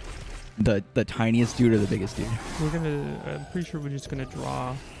the tiniest dude or the biggest dude. We're gonna... I'm pretty sure we're just gonna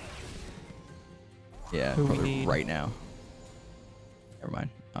draw. Yeah, who we probably need. right now. Never mind.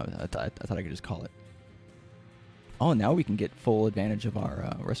 I thought I could just call it. Oh, now we can get full advantage of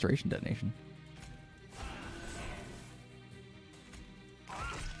our restoration detonation.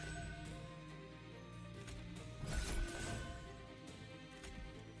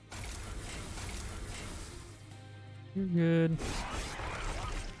 You're good.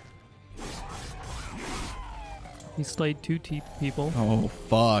 He slayed 2 people. Oh,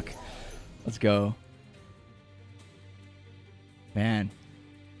 fuck. Let's go. Man.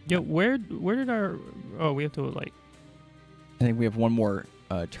 Yo, where did our... Oh, we have to like... I think we have one more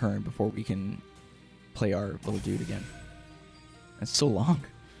turn before we can play our little dude again. That's so long.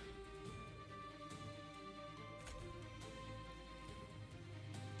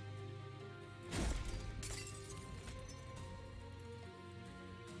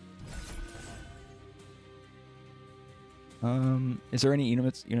 Is there any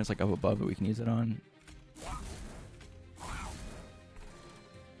units like up above that we can use it on?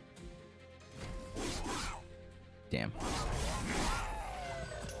 Damn.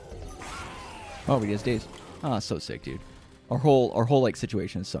 Oh, but he has days. Ah, so sick, dude. Our whole like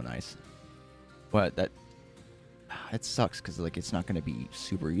situation is so nice. But that it sucks because like it's not going to be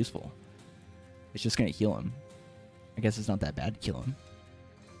super useful. It's just going to heal him. I guess it's not that bad to kill him.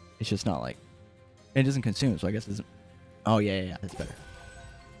 It's just not like... It doesn't consume, so I guess it doesn't... Oh, yeah, that's better.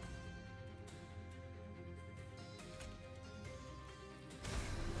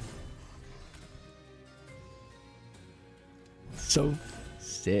 So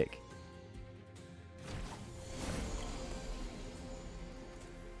sick.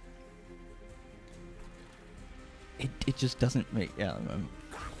 It just doesn't make... Yeah,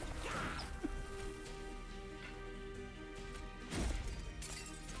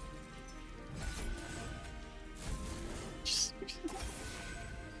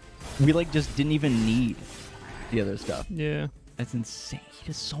 we like just didn't even need the other stuff. Yeah. That's insane. He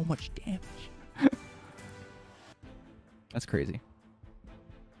does so much damage. That's crazy.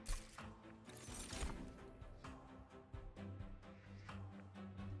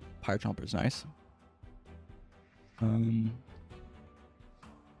 Pyre Chomper's nice.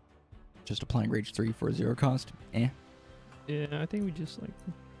 Just applying Rage 3 for a 0 cost. Eh. Yeah, I think we just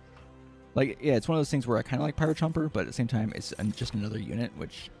Like, yeah, it's one of those things where I kind of like Pyre Chomper, but at the same time, it's just another unit,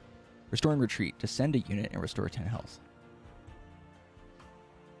 which... Restore and retreat. Descend a unit and restore 10 health.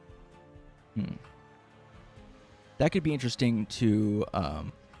 That could be interesting to...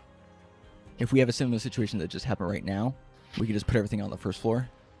 if we have a similar situation that just happened right now, we could just put everything on the first floor.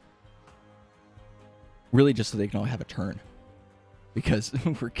 Really just so they can all have a turn. Because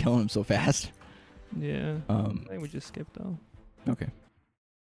we're killing them so fast. Yeah. I think we just skipped though. Okay.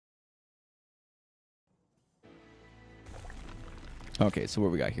 Okay, so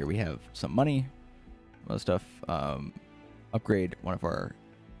what we got here? We have some money, other stuff. Upgrade one of our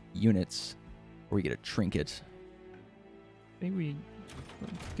units, or we get a trinket. I think we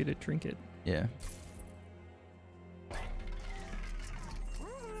get a trinket. Yeah.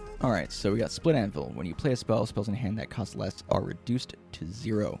 Alright, so we got Split Anvil. When you play a spell, spells in hand that cost less are reduced to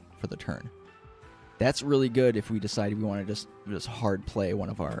 0 for the turn. That's really good if we decide we want to just hard play one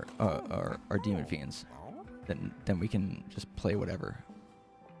of our Demon Fiends. Then we can just play whatever.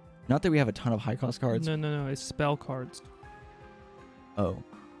 Not that we have a ton of high cost cards. No, it's spell cards. Oh.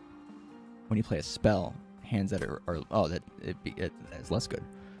 When you play a spell, hands that are that is less good.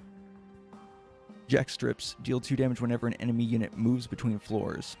 Jack strips, deal 2 damage whenever an enemy unit moves between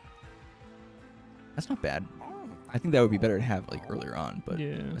floors. That's not bad. I think that would be better to have like earlier on, but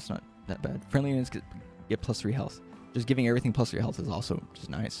yeah, it's not that bad. Friendly units get +3 health. Just giving everything +3 health is also just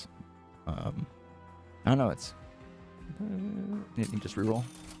nice. I don't know. It's you can just reroll.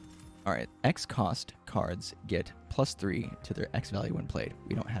 All right, X cost cards get +3 to their X value when played.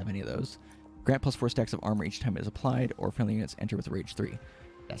 We don't have any of those. Grant +4 stacks of armor each time it is applied, or friendly units enter with Rage 3.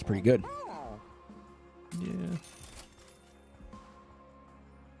 That's pretty good. Yeah.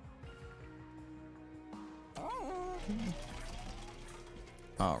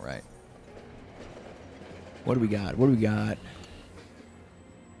 All right. What do we got? What do we got?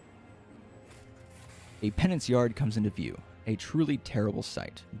 A penance yard comes into view. A truly terrible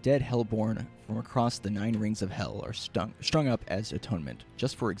sight. Dead Hellborn from across the 9 rings of hell are strung up as atonement,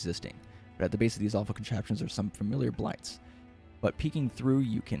 just for existing. But at the base of these awful contraptions are some familiar blights. But peeking through,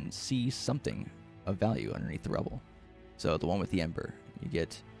 you can see something of value underneath the rubble. So the one with the ember. You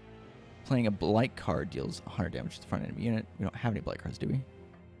get... Playing a blight card deals 100 damage to the front enemy unit. We don't have any blight cards, do we?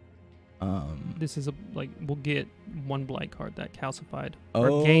 This is we'll get 1 blight card that calcified.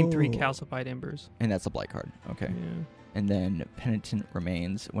 Or gain 3 calcified embers. And that's a blight card. Okay. Yeah. And then Penitent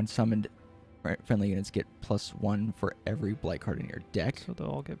Remains. When summoned, friendly units get +1 for every blight card in your deck. So they'll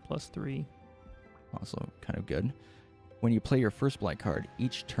all get +3. Also kind of good. When you play your first blight card,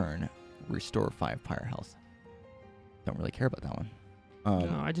 each turn, restore 5 pyre health. Don't really care about that one.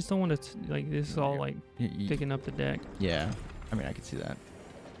 No, I just don't want to, this is all, picking up the deck. Yeah. I mean, I could see that.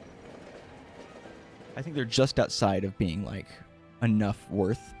 I think they're just outside of being, enough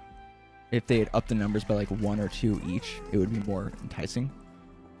worth. If they had upped the numbers by, 1 or 2 each, it would be more enticing.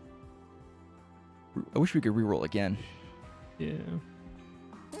 I wish we could reroll again. Yeah.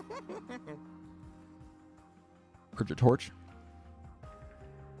 Purge a Torch.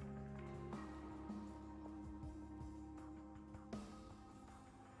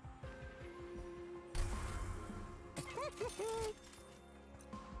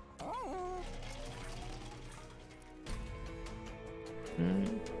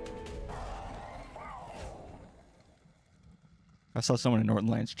 I saw someone in Northern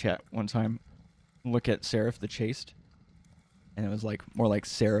Lions chat one time look at Seraph the Chaste, and it was more like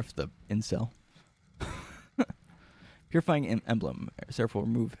Seraph the Incel. Purifying Emblem. Seraph will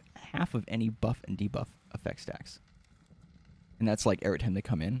remove half of any buff and debuff effect stacks. And that's every time they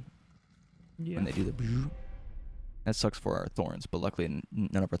come in. Yeah. When they do the... That sucks for our thorns, but luckily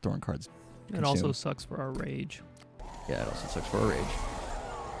none of our thorn cards It also consume. sucks for our rage. Yeah, it also sucks for our rage.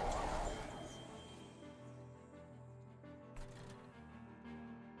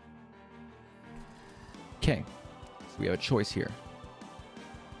 Okay, so we have a choice here.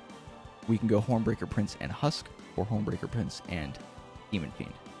 We can go Hornbreaker Prince and Husk, or Hornbreaker Prince and Demon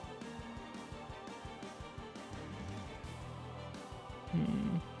Fiend.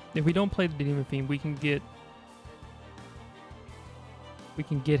 If we don't play the Demon Fiend, we can get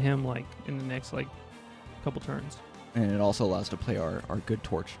him like in the next like couple turns. And it also allows us to play our good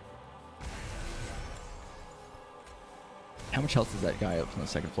torch. How much health does that guy up on the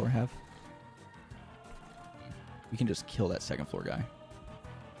second floor have? We can just kill that second floor guy.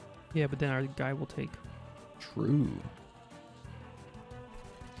 Yeah, but then our guy will take. True.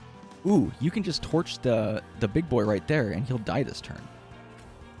 Ooh, you can just torch the big boy right there and he'll die this turn.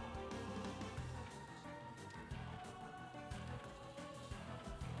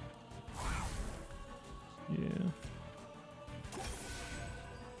 Yeah.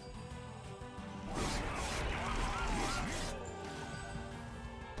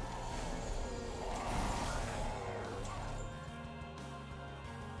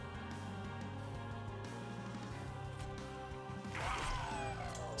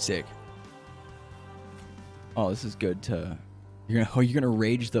 Sick. Oh, this is good to. You're gonna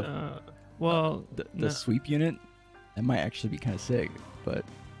rage the Well, the sweep unit. That might actually be kind of sick, but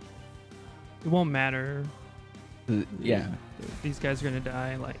it won't matter. yeah. These guys are gonna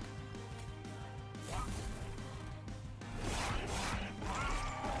die. Like,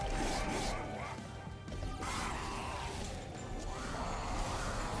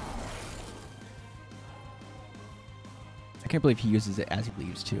 I can't believe he uses it as he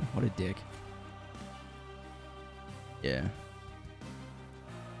leaves too. What a dick. Yeah.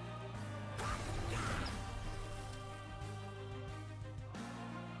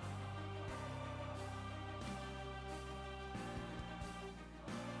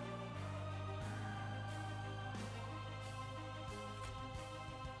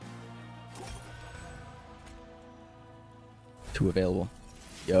 Two available.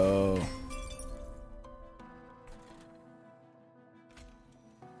 Yo.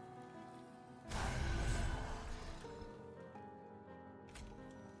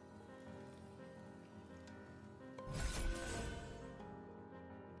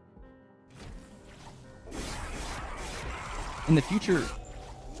 In the future,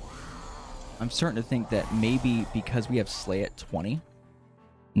 I'm starting to think that maybe because we have Slay at 20.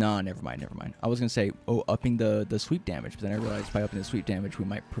 No, never mind. I was going to say, upping the sweep damage, but then I realized by upping the sweep damage, we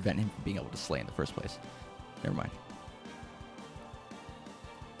might prevent him from being able to slay in the first place. Never mind.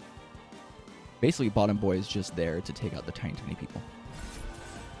 Basically, Bottom Boy is just there to take out the tiny people.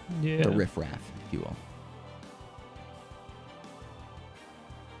 yeah. The riffraff, if you will.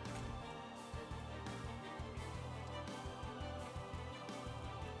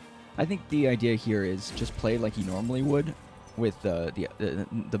 I think the idea here is just play like you normally would with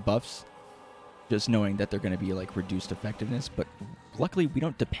the buffs, just knowing that they're going to be like reduced effectiveness, but luckily we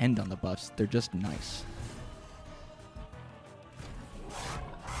don't depend on the buffs. They're just nice.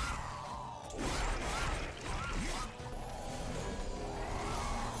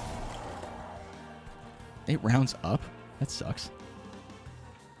 It rounds up? That sucks.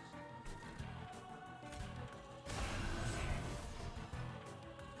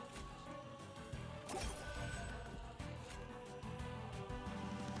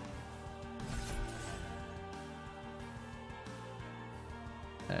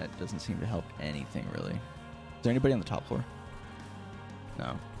 That doesn't seem to help anything, really. Is there anybody on the top floor?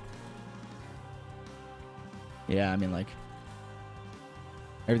 No. Yeah, I mean, like,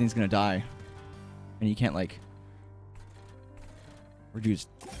 everything's gonna die. And you can't, like, reduce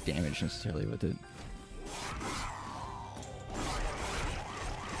damage necessarily with it.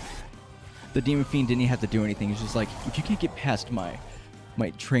 The Demon Fiend didn't even have to do anything. He's just like, if you can't get past my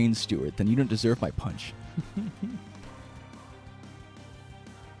train steward, then you don't deserve my punch.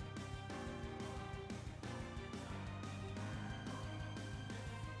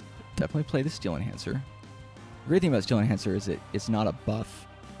 Definitely play the Steel Enhancer. The great thing about Steel Enhancer is it's not a buff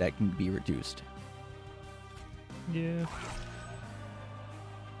that can be reduced. Yeah.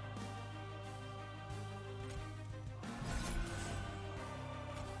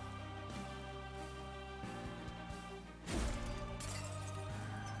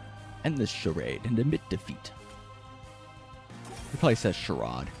 And the charade and admit defeat. He probably says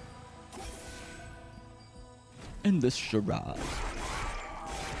charade. And this charade.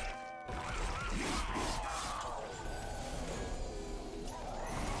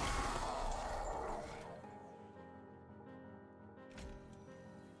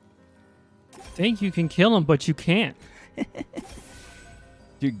 think you can kill him, but you can't.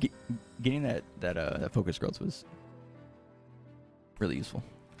 Dude, getting that focus growth was really useful.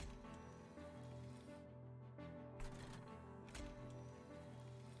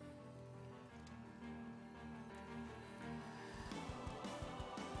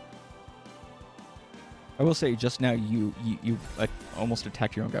 I will say, just now you almost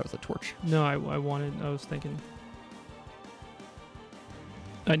attacked your own guy with a torch. No, I was thinking.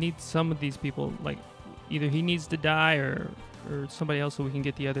 I need some of these people, like, either he needs to die or somebody else so we can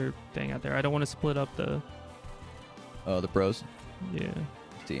get the other thing out there. I don't want to split up the... Oh, the bros? Yeah.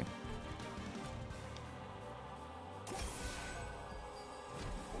 Let's see.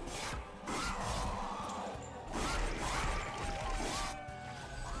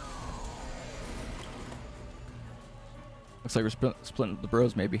 Looks like we're splitting the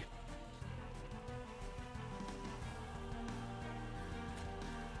bros, maybe.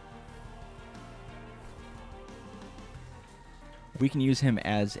 We can use him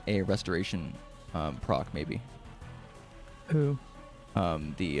as a restoration proc, maybe. Who?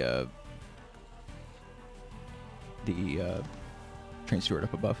 The train steward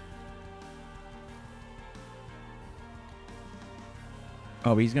up above.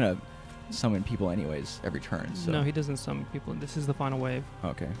 Oh, but he's gonna summon people anyways every turn. So. No, he doesn't summon people. This is the final wave.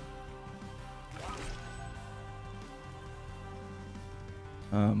 Okay.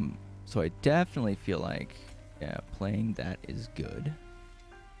 So I definitely feel like, yeah, playing that is good.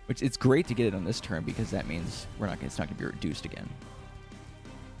 Which, it's great to get it on this turn because that means it's not gonna be reduced again.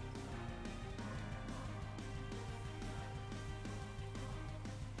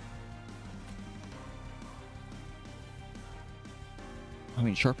 I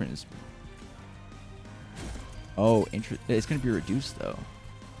mean, sharpen is... Oh, it's going to be reduced, though.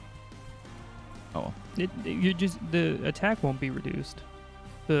 Oh. The attack won't be reduced.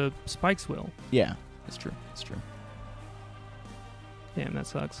 The spikes will. Yeah, that's true. That's true. Damn, that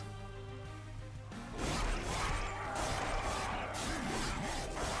sucks.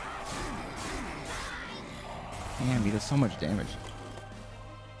 Damn, he does so much damage.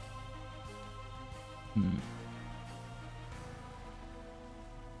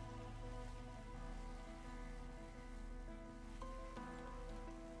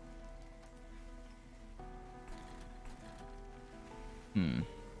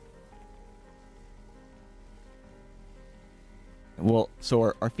 Well,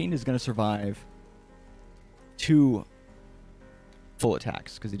 so our Fiend is going to survive 2 full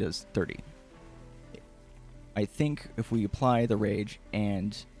attacks because he does 30. I think if we apply the Rage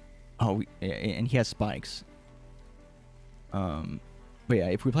and... Oh, and he has spikes. But yeah,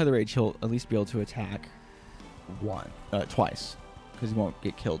 if we apply the Rage, he'll at least be able to attack twice because he won't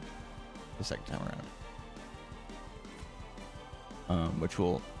get killed the second time around. Which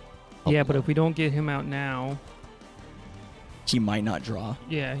will... Yeah, but if we don't get him out now... He might not draw.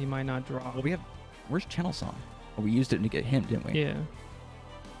 Yeah, he might not draw. Well, where's Channel Song? Oh, we used it to get him, didn't we? Yeah.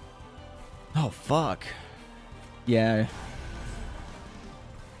 Oh, fuck. Yeah.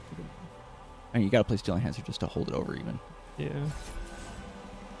 I mean, you gotta play Stealing Hands just to hold it over even. Yeah.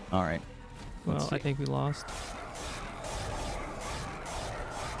 Alright. Well, I think we lost.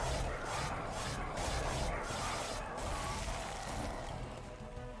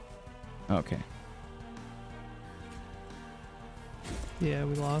 Okay. Yeah,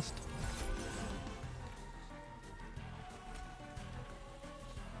 we lost.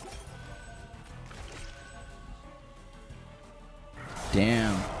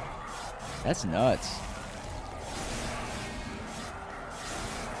 Damn. That's nuts.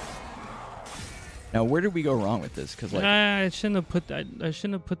 Now, where did we go wrong with this? Because like, I shouldn't have put that. I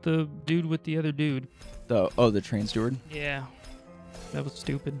shouldn't have put the dude with the other dude. The train steward. Yeah, that was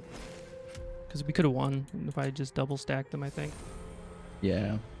stupid. Because we could have won if I just double stacked them, I think.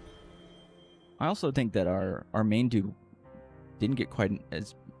 Yeah. I also think that our main dude didn't get quite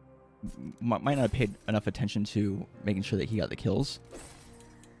as... Might not have paid enough attention to making sure that he got the kills. You know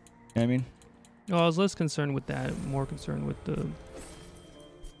what I mean? Oh, I was less concerned with that. More concerned with the...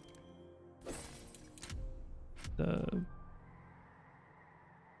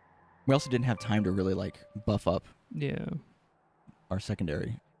 We also didn't have time to really, like, buff up our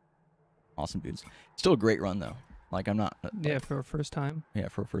secondary. Awesome dudes. Still a great run, though. Like, I'm not... yeah, for a first time. Yeah,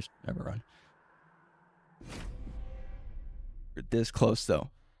 for a first ever run. We're this close, though.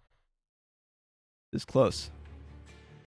 This close.